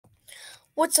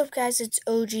What's up, guys? It's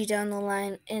OG down the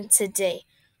line, and today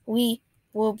we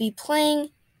will be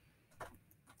playing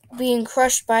Being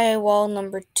Crushed by a Wall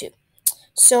number 2.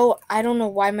 So, I don't know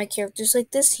why my character's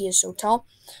like this. He is so tall.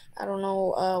 I don't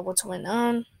know what's going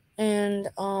on. And,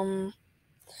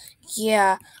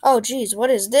 yeah. Oh, geez, what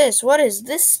is this? What is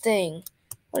this thing?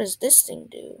 What does this thing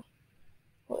do?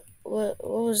 What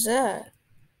was that?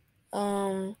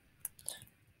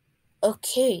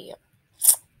 Okay.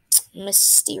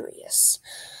 Mysterious.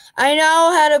 I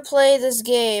know how to play this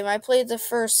game. I played the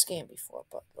first game before,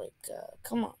 but,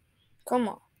 come on. Come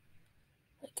on.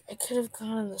 I could have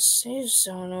gone in the safe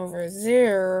zone over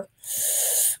there.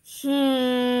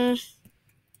 I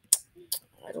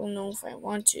don't know if I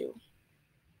want to.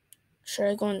 Should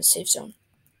I go in the safe zone?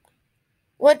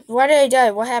 What? Why did I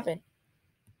die? What happened?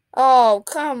 Oh,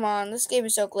 come on. This game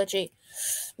is so glitchy.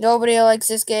 Nobody likes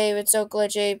this game. It's so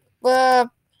glitchy. Whoa!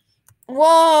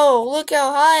 Look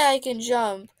how high I can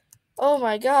jump. Oh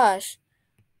my gosh.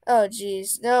 Oh,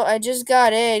 jeez. No, I just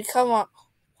got in. Come on.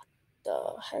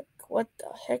 The heck? What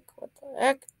the heck? What the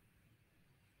heck?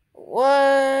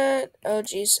 What? Oh,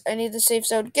 jeez. I need the safe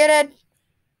zone. Get in!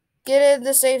 Get in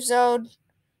the safe zone.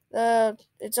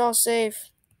 It's all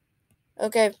safe.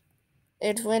 Okay.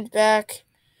 It went back.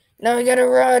 Now we gotta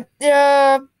run.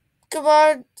 Yeah. Come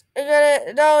on. I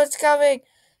gotta. No, it's coming.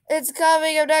 It's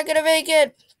coming. I'm not gonna make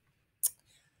it.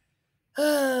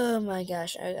 Oh my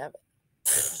gosh. I got it.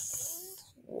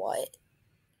 What?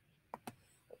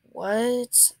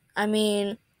 What?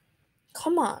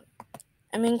 Come on.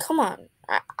 Come on.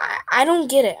 I don't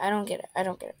get it. I don't get it. I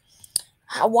don't get it.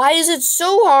 Why is it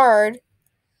so hard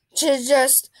to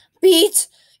just beat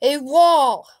a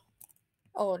wall?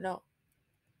 Oh no.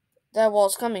 That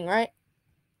wall's coming, right?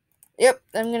 Yep,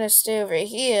 I'm gonna stay over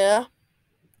here.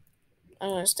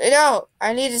 No,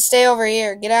 I need to stay over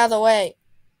here. Get out of the way.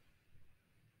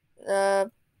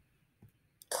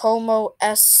 Como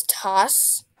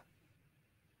estas?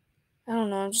 I don't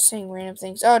know, I'm just saying random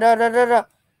things. Oh, no.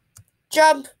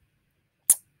 Jump!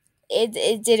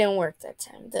 It didn't work that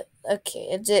time.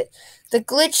 It did. The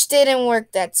glitch didn't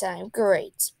work that time.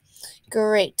 Great.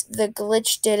 The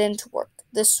glitch didn't work.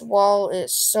 This wall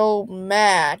is so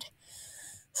mad.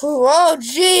 Oh,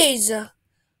 jeez!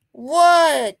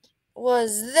 What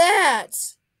was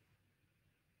that?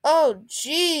 Oh,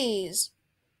 jeez.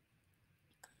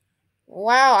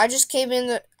 Wow, I just came. Get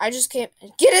in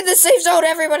the safe zone,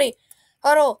 everybody!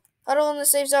 Huddle in the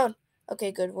safe zone.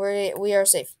 Okay, good. We are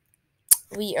safe.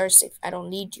 We are safe. I don't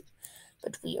need you,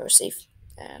 but we are safe,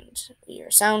 and we are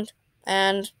sound,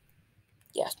 and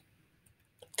yeah.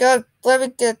 Good. Let me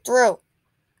get through.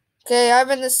 Okay, I'm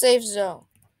in the safe zone.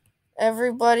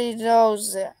 Everybody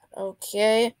knows that.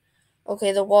 Okay.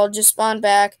 Okay, the wall just spawned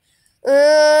back.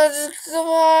 Come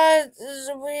on.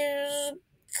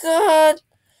 God.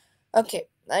 Okay,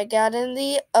 I got in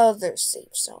the other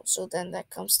safe zone. So then that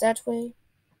comes that way.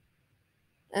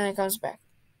 And it comes back.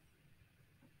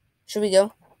 Should we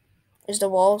go? Is the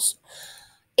walls?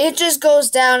 It just goes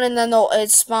down and then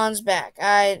it spawns back.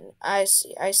 I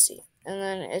see. And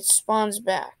then it spawns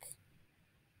back.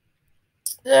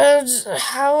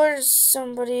 How is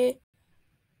somebody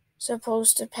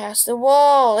supposed to pass the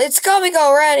wall? It's coming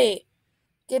already!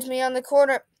 Get me on the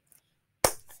corner.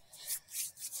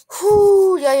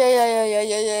 Whew, yeah.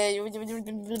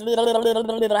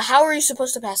 How are you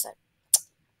supposed to pass that?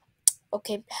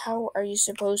 Okay, how are you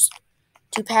supposed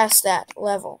to pass that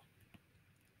level?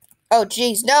 Oh,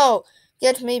 jeez, no!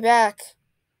 Get me back.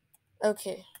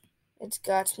 Okay, it's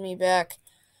got me back.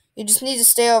 You just need to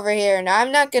stay over here. Now,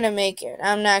 I'm not gonna make it.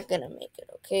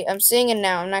 Okay? I'm saying it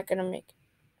now. I'm not gonna make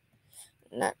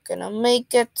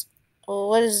it. Oh,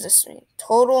 what does this mean?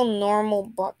 Total normal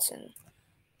button.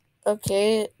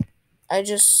 Okay, I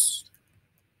just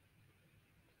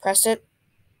pressed it.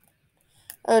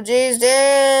 Oh, jeez,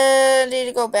 need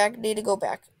to go back.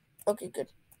 Okay,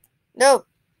 good. No.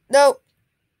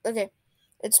 Okay,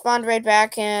 it spawned right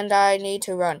back, and I need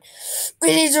to run.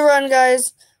 We need to run,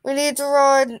 guys. We need to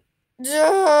run.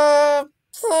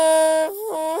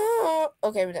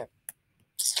 Okay, we're there.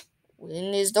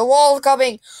 When is the wall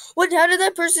coming? What? How did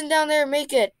that person down there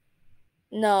make it?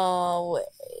 No way.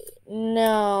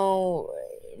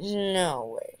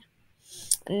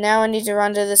 Now I need to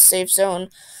run to the safe zone.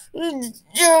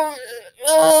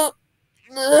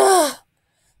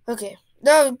 Okay.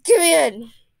 No, get me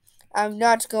in. I'm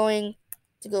not going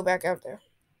to go back out there.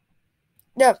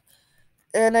 No.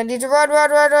 And I need to run.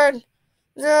 I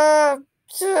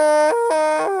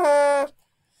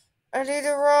need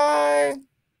to run.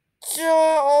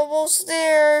 Almost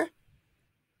there.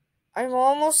 I'm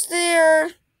almost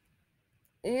there.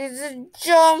 I need to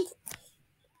jump.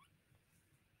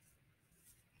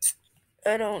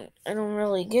 I don't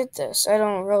really get this. I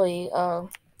don't really,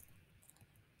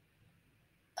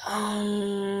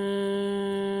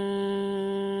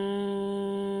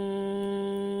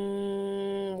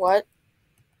 what?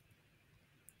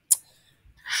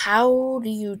 How do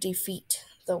you defeat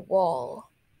the wall?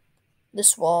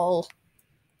 This wall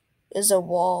is a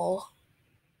wall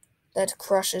that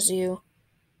crushes you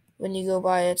when you go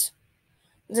by it.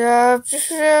 I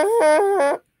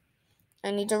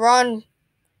need to run.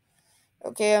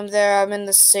 Okay, I'm there. I'm in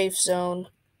the safe zone.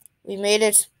 We made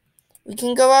it. We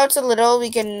can go out a little.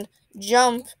 We can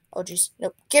jump. Oh, jeez.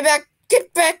 Nope. Get back.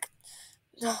 Get back.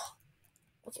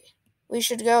 Okay. We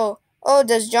should go. Oh,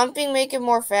 does jumping make it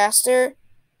more faster?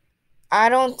 I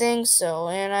don't think so.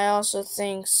 And I also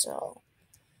think so.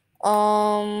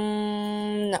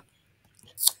 No.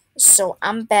 So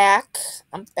I'm back.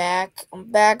 I'm back. I'm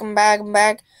back. I'm back. I'm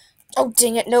back. Oh,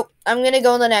 dang it. Nope. I'm gonna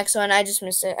go on the next one. I just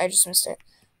missed it.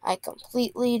 I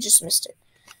completely just missed it.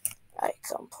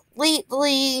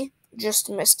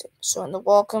 So when the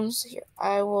wall comes here,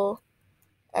 I will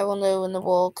know when the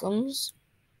wall comes.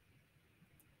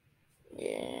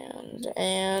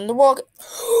 And the wall.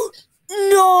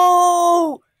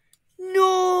 No!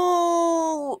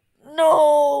 No!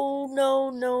 No! No!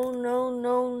 No! No!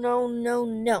 No! No! No!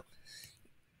 No!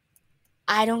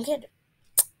 I don't get it.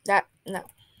 No.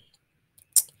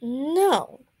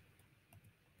 No.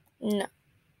 No.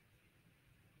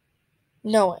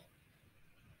 No way.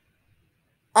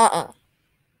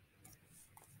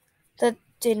 That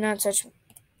did not touch me.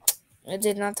 It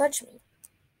did not touch me.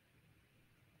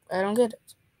 I don't get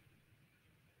it.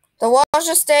 The wall's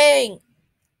just staying.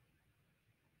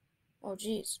 Oh,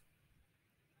 jeez.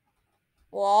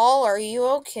 Wall, are you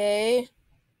okay?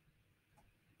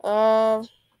 Wall?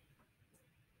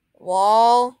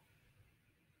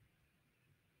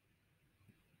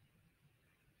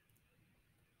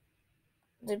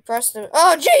 They pressed the.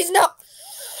 Oh, jeez, no!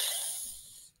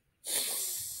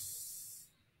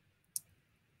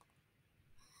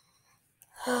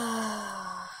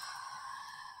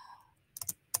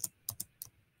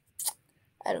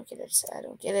 I don't get it. I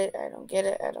don't get it. I don't get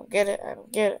it. I don't get it. I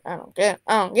don't get it. I don't get it.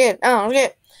 I don't get it. I don't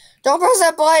get it. Don't press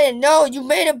that button. No, you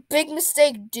made a big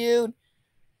mistake, dude.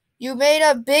 You made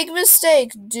a big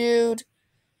mistake, dude.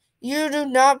 You do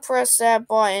not press that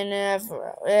button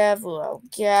ever. Ever.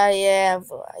 Okay,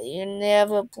 ever. You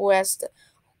never pressed it.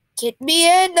 Get me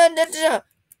in.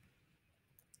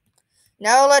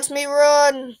 Now let me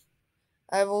run.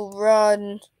 I will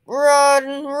run.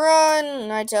 Run,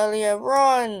 run. I tell you,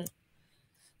 run.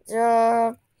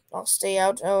 I'll stay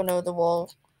out. Oh no, the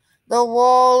wall. The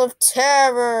wall of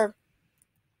terror.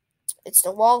 It's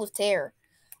the wall of terror.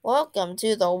 Welcome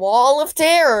to the wall of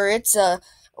terror. It's a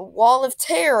wall of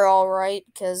terror, alright,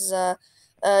 because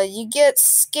you get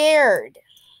scared.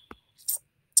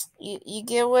 You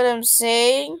get what I'm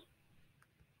saying?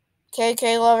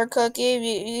 KK Lover Cookie,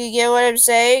 you get what I'm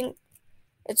saying?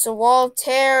 It's a wall of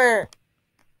terror.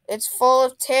 It's full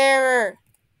of terror.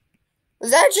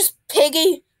 Was that just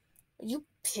Piggy? Are you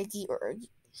Piggy or are you...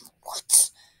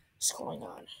 What's going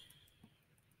on?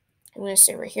 I'm gonna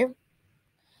stay right here.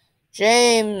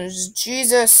 James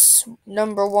Jesus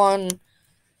 #1.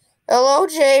 Hello,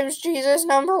 James Jesus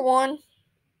 #1.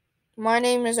 My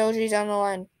name is OG down the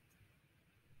line.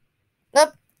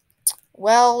 Nope.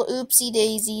 Well, oopsie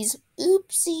daisies.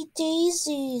 Oopsie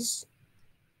daisies.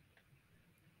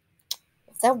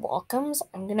 If that wall comes,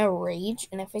 I'm gonna rage,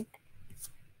 and if it...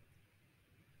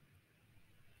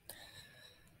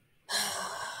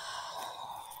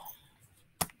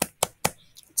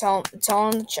 It's all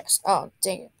in the chest. Oh,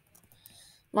 dang it.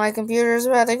 My computer's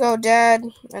about to go dead,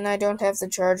 and I don't have the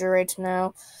charger right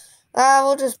now.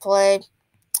 We'll just play.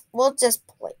 We'll just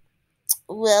play.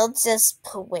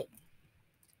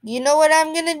 You know what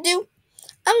I'm gonna do?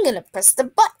 I'm gonna press the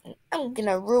button. I'm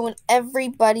gonna ruin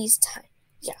everybody's time.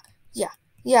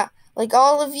 Yeah. Like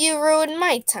all of you ruined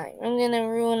my time. I'm gonna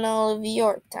ruin all of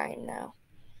your time now.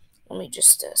 Let me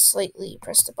just slightly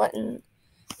press the button.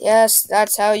 Yes,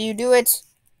 that's how you do it.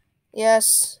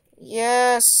 Yes.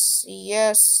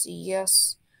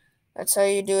 That's how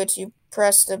you do it. You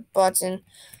press the button.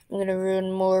 I'm gonna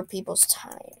ruin more people's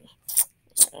time.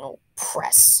 Oh,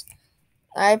 press.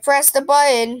 I pressed the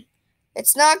button.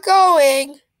 It's not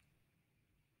going.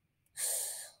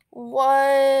 What?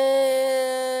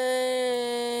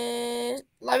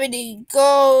 Let me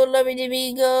go.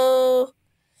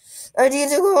 I need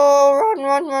to go.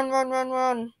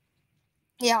 Run.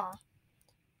 Yeah.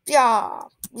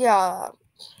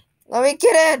 Let me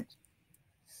get it.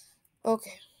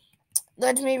 Okay.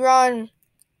 Let me run.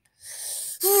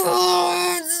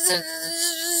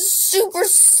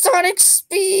 Supersonic speed.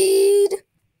 speed.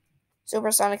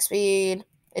 Supersonic speed.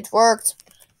 It worked.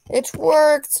 It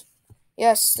worked.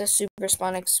 Yes, the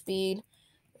supersonic speed.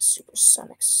 The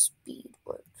supersonic speed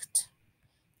worked.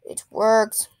 It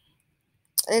worked.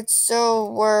 It so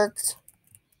worked.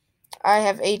 I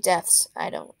have 8 deaths. I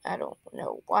don't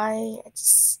know why. I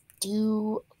just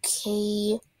do.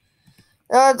 Okay.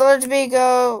 Let me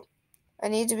go. I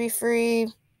need to be free.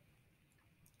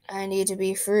 I need to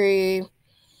be free.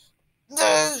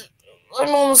 I'm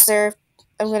almost there.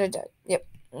 I'm gonna die. Yep.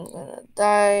 I'm gonna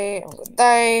die. I'm gonna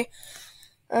die.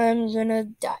 I'm gonna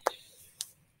die.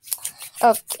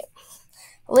 Okay.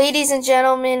 Ladies and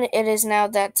gentlemen, it is now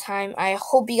that time. I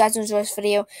hope you guys enjoyed this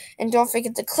video. And don't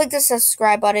forget to click the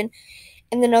subscribe button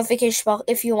and the notification bell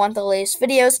if you want the latest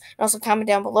videos. And also comment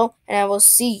down below. And I will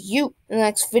see you in the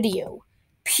next video.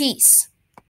 Peace.